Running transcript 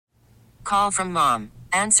Call from mom.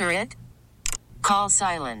 Answer it. Call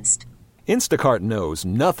silenced. Instacart knows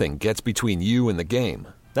nothing gets between you and the game.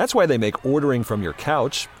 That's why they make ordering from your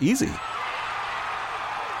couch easy.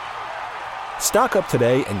 Stock up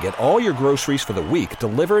today and get all your groceries for the week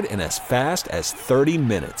delivered in as fast as 30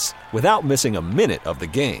 minutes without missing a minute of the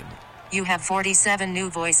game. You have 47 new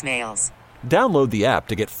voicemails. Download the app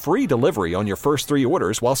to get free delivery on your first 3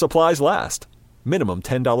 orders while supplies last. Minimum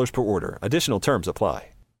 $10 per order. Additional terms apply.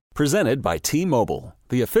 Presented by T-Mobile,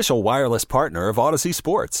 the official wireless partner of Odyssey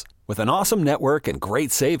Sports. With an awesome network and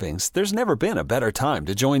great savings, there's never been a better time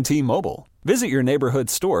to join T-Mobile. Visit your neighborhood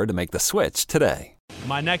store to make the switch today.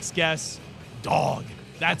 My next guest, dog.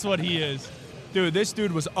 That's what he is. Dude, this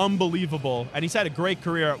dude was unbelievable, and he's had a great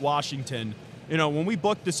career at Washington. You know, when we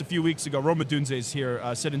booked this a few weeks ago, Odunze is here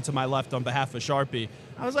sitting to my left on behalf of Sharpie.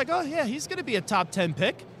 I was like, oh, yeah, he's going to be a top 10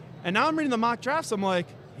 pick. And now I'm reading the mock drafts. I'm like,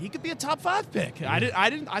 he could be a top 5 pick.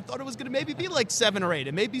 I thought it was going to maybe be like 7 or 8.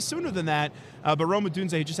 It may be sooner than that. But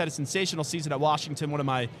Odunze, he just had a sensational season at Washington. One of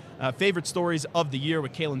my favorite stories of the year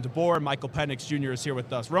with Kalen DeBoer. And Michael Penix Jr. is here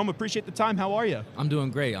with us. Rome, appreciate the time. How are you? I'm doing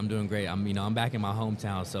great. I'm back in my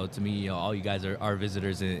hometown. So to me, all you guys are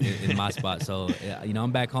visitors in my spot. So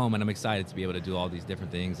I'm back home and I'm excited to be able to do all these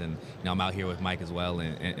different things. And I'm out here with Mike as well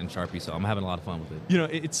and Sharpie. So I'm having a lot of fun with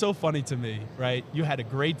it. It's so funny to me, right? You had a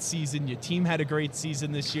great season. Your team had a great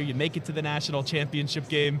season this year. You make it to the national championship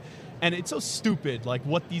game. And it's so stupid, like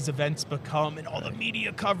what these events become and all the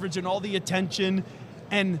media coverage and all the attention.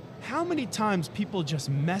 And how many times people just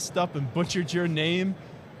messed up and butchered your name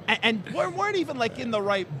and weren't even like in the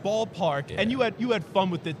right ballpark. Yeah. And you had fun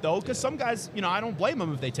with it though, because some guys, I don't blame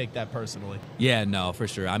them if they take that personally. Yeah, no, for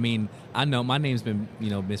sure. I mean, I know my name's been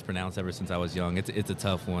mispronounced ever since I was young. It's a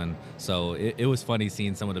tough one. So it was funny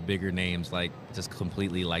seeing some of the bigger names like just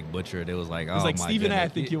completely like butchered. It was like, oh, it was like my Stephen goodness. A. I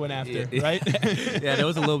think you went after, right? Yeah, there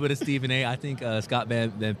was a little bit of Stephen A. I think Scott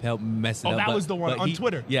Van Pelt messed it up. Oh, that was the one on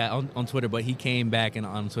Twitter. Yeah, on Twitter. But he came back and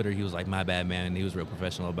on Twitter he was like, my bad, man. And he was real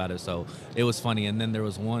professional about it. So it was funny. And then there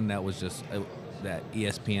was one that was just that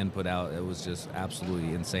ESPN put out. It was just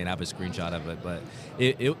absolutely insane. I have a screenshot of it, but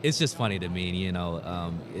it's just funny to me.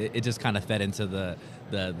 It just kind of fed into the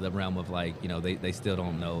realm of like, they still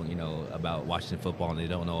don't know, about Washington football and they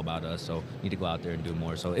don't know about us. So need to go out there and do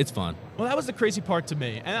more. So it's fun. Well, that was the crazy part to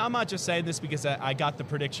me. And I'm not just saying this because I got the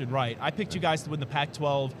prediction right. I picked you guys to win the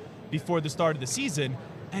Pac-12 before the start of the season.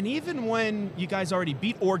 And even when you guys already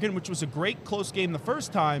beat Oregon, which was a great close game the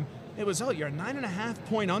first time, it was, you're a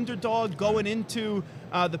 9.5-point underdog going into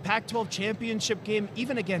the Pac-12 championship game,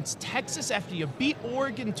 even against Texas after you beat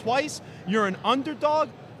Oregon twice. You're an underdog.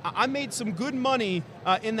 I made some good money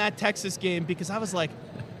in that Texas game because I was like,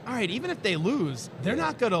 all right, even if they lose, they're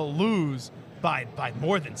not going to lose by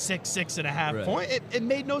more than 6.5 points. It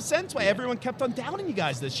made no sense why everyone kept on doubting you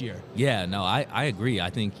guys this year. Yeah, no, I agree.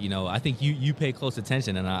 I think you pay close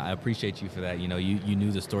attention, and I appreciate you for that. You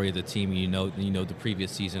knew the story of the team. You know the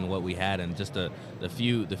previous season, what we had, and just the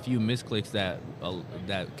few misclicks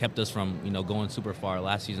that kept us from going super far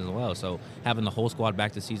last season as well. So having the whole squad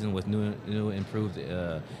back this season with new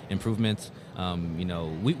improvements,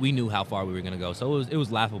 we knew how far we were going to go. So it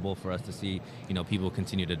was laughable for us to see people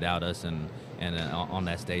continue to doubt us and on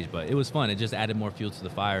that stage, but it was fun. It just added more fuel to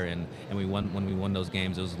the fire, and we won. When we won those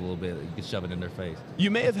games, it was a little bit, you could shove it in their face.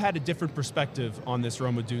 You may have had a different perspective on this,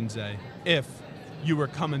 Odunze, if you were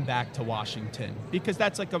coming back to Washington, because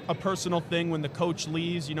that's like a personal thing. When the coach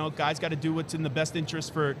leaves, guys got to do what's in the best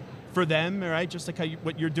interest for them, right? Just like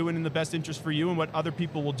what you're doing in the best interest for you and what other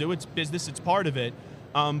people will do. It's business. It's part of it.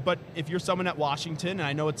 But if you're someone at Washington, and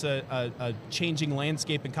I know it's a changing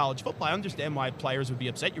landscape in college football, I understand why players would be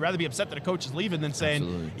upset. You'd rather be upset that a coach is leaving than saying,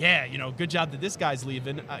 absolutely, yeah, good job that this guy's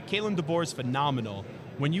leaving. Kalen DeBoer is phenomenal.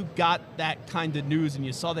 When you got that kind of news and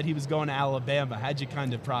you saw that he was going to Alabama, how'd you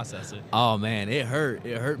kind of process it? Oh man, it hurt.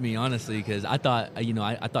 It hurt me honestly because I thought,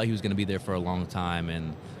 I thought he was going to be there for a long time,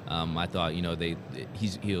 and I thought, he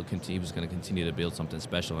was going to continue to build something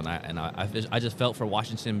special, and I just felt for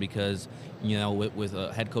Washington because, with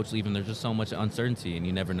a head coach leaving, there's just so much uncertainty, and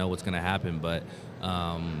you never know what's going to happen. But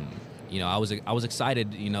I was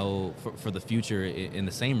excited, for the future in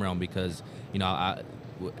the same realm because,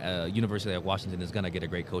 University of Washington is going to get a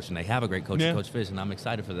great coach, and they have a great coach, Coach Fish, and I'm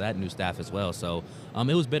excited for that new staff as well. So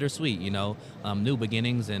it was bittersweet, new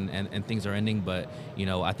beginnings and things are ending, but,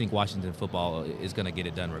 I think Washington football is going to get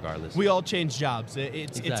it done regardless. We all change jobs.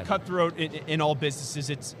 It's cutthroat in all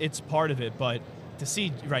businesses. It's part of it, but to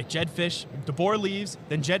see, right, Jedd Fisch, DeBoer leaves,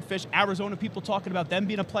 then Jedd Fisch, Arizona, people talking about them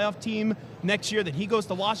being a playoff team next year, then he goes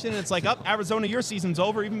to Washington, and it's like, Arizona, your season's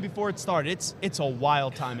over even before it started. It's a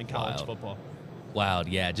wild time in college football. Wild,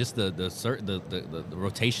 yeah. Just the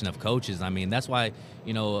rotation of coaches. I mean, that's why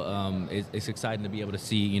it's exciting to be able to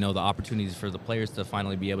see the opportunities for the players to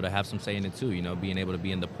finally be able to have some say in it too. Being able to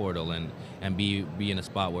be in the portal and be in a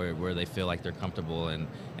spot where they feel like they're comfortable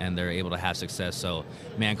and they're able to have success. So,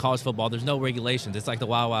 man, college football, there's no regulations. It's like the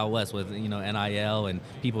Wild Wild West with NIL and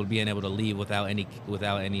people being able to leave without any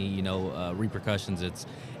repercussions.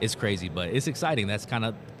 It's crazy, but it's exciting. That's kind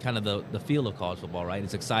of the feel of college football, right?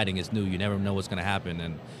 It's exciting. It's new. You never know what's going to happen,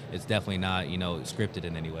 and it's definitely not scripted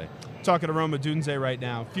in any way. Talking to Odunze right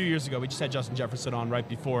now. A few years ago, we just had Justin Jefferson on right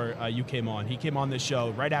before you came on. He came on this show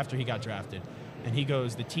right after he got drafted, and he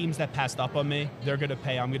goes, the teams that passed up on me, they're going to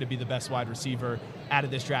pay. I'm going to be the best wide receiver out of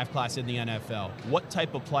this draft class in the NFL. What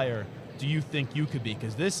type of player do you think you could be?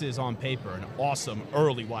 Because this is on paper an awesome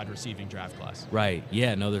early wide receiving draft class. Right.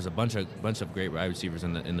 Yeah. No. There's a bunch of great wide receivers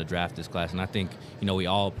in the draft this class, and I think we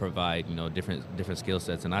all provide different skill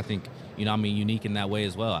sets, and I think I'm unique in that way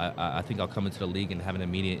as well. I think I'll come into the league and have an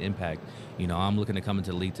immediate impact. I'm looking to come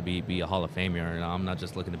into the league to be a Hall of Famer, and I'm not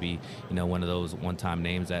just looking to be one of those one-time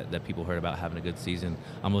names that people heard about having a good season.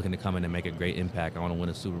 I'm looking to come in and make a great impact. I want to win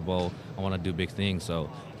a Super Bowl. I want to do big things. So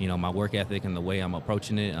my work ethic and the way I'm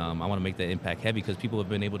approaching it, I want to make that impact heavy because people have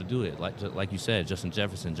been able to do it. Like you said, Justin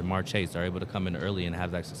Jefferson, Jamar Chase are able to come in early and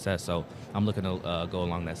have that success. So I'm looking to go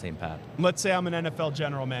along that same path. Let's say I'm an NFL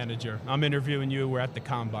general manager. I'm interviewing you. We're at the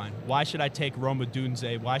Combine. Why should I take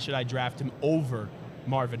Odunze? Why should I draft him over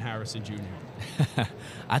Marvin Harrison Jr.?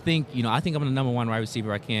 I think I'm the number one wide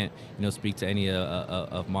receiver. I can't speak to any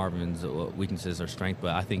of Marvin's weaknesses or strength,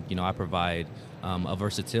 but I think I provide a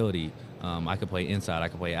versatility. I can play inside, I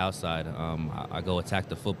can play outside. I go attack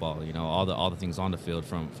the football. All the things on the field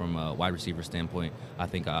from a wide receiver standpoint. I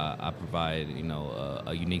think I provide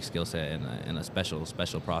a unique skill set and a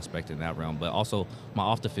special prospect in that realm. But also my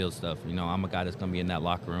off the field stuff. I'm a guy that's going to be in that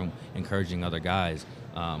locker room encouraging other guys.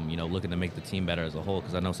 Looking to make the team better as a whole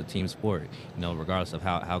because I know it's a team sport. Regardless of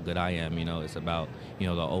how good I am, it's about the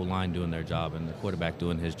O-line doing their job and the quarterback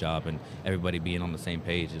doing his job and everybody being on the same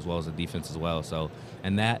page as well as the defense as well. So,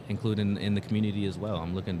 and that including in the community as well.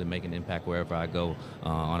 I'm looking to make an impact wherever I go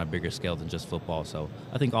on a bigger scale than just football. So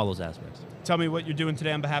I think all those aspects. Tell me what you're doing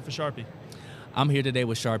today on behalf of Sharpie. I'm here today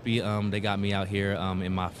with Sharpie. They got me out here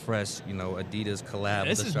in my fresh, Adidas collab.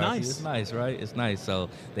 This is nice. It's nice, right? It's nice. So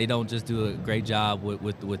they don't just do a great job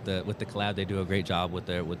with the collab. They do a great job with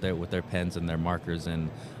their pens and their markers. And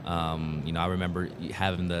I remember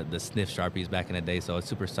having the sniff Sharpies back in the day. So it's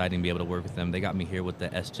super exciting to be able to work with them. They got me here with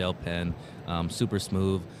the S-Gel pen, super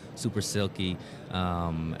smooth, super silky,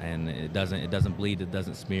 and it doesn't bleed, it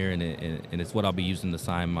doesn't smear, and it's what I'll be using to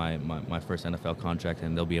sign my first NFL contract,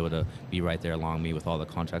 and they'll be able to be right there along me with all the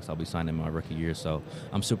contracts I'll be signing my rookie year. So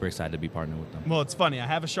I'm super excited to be partnering with them. Well, it's funny. I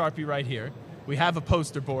have a Sharpie right here. We have a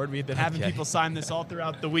poster board. We've been having people sign this all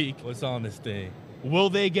throughout the week. What's on this thing?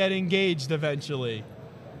 Will they get engaged eventually?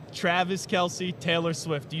 Travis Kelce, Taylor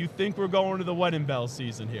Swift. Do you think we're going to the wedding bell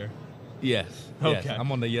season here? Yes. Okay. Yes.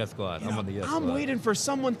 I'm on the yes squad. I'm waiting for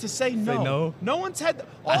someone to say no. Say no? No one's had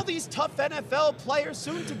all these tough NFL players,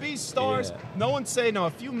 soon-to-be stars. Yeah. No one's saying no.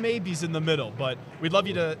 A few maybes in the middle, but we'd love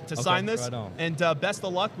you to sign this. Right on. And best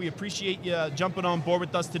of luck. We appreciate you jumping on board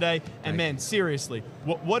with us today. And, man, seriously,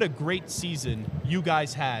 what a great season you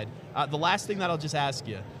guys had. The last thing that I'll just ask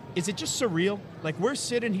you, is it just surreal? Like, we're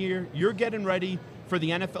sitting here, you're getting ready for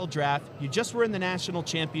the NFL draft. You just were in the national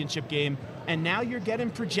championship game, and now you're getting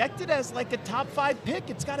projected as like a top 5 pick.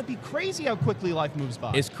 It's got to be crazy how quickly life moves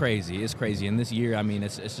by. It's crazy. And this year, I mean,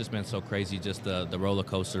 it's just been so crazy, just the roller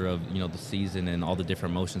coaster of, the season and all the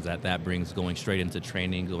different emotions that brings, going straight into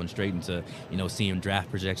training, going straight into, seeing draft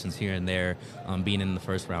projections here and there, being in the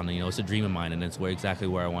first round. And, it's a dream of mine, and it's exactly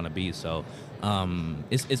where I want to be. So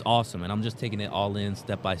it's awesome, and I'm just taking it all in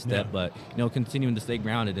step by step, but, continuing to stay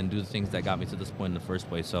grounded and do the things that got me to this point in the first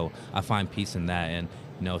place. So I find peace in that, and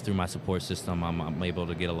through my support system, I'm able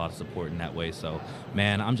to get a lot of support in that way. So,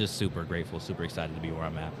 man, I'm just super grateful, super excited to be where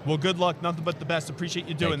I'm at. Well, good luck. Nothing but the best. Appreciate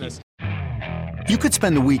you doing this. You could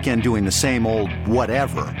spend the weekend doing the same old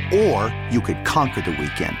whatever, or you could conquer the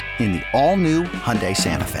weekend in the all-new Hyundai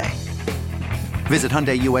Santa Fe. Visit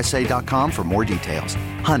HyundaiUSA.com for more details.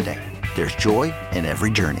 Hyundai, there's joy in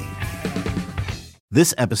every journey.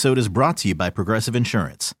 This episode is brought to you by Progressive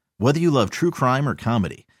Insurance. Whether you love true crime or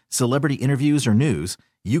comedy, celebrity interviews or news,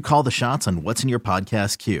 you call the shots on what's in your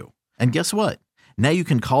podcast queue. And guess what? Now you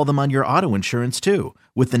can call them on your auto insurance too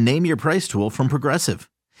with the Name Your Price tool from Progressive.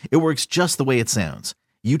 It works just the way it sounds.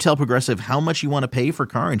 You tell Progressive how much you want to pay for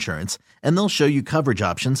car insurance, and they'll show you coverage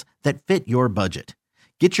options that fit your budget.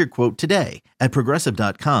 Get your quote today at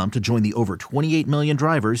Progressive.com to join the over 28 million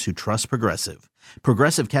drivers who trust Progressive.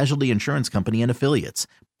 Progressive Casualty Insurance Company and Affiliates.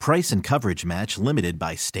 Price and coverage match limited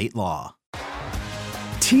by state law.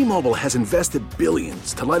 T-Mobile has invested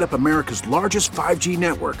billions to light up America's largest 5G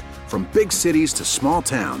network, from big cities to small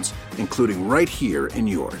towns, including right here in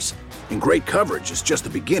yours. And great coverage is just the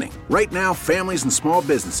beginning. Right now, families and small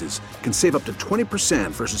businesses can save up to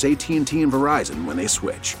 20% versus AT&T and Verizon when they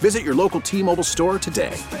switch. Visit your local T-Mobile store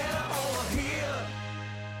today.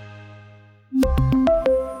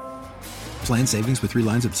 Plan savings with 3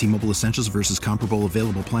 lines of T-Mobile Essentials versus comparable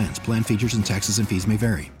available plans. Plan features and taxes and fees may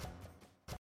vary.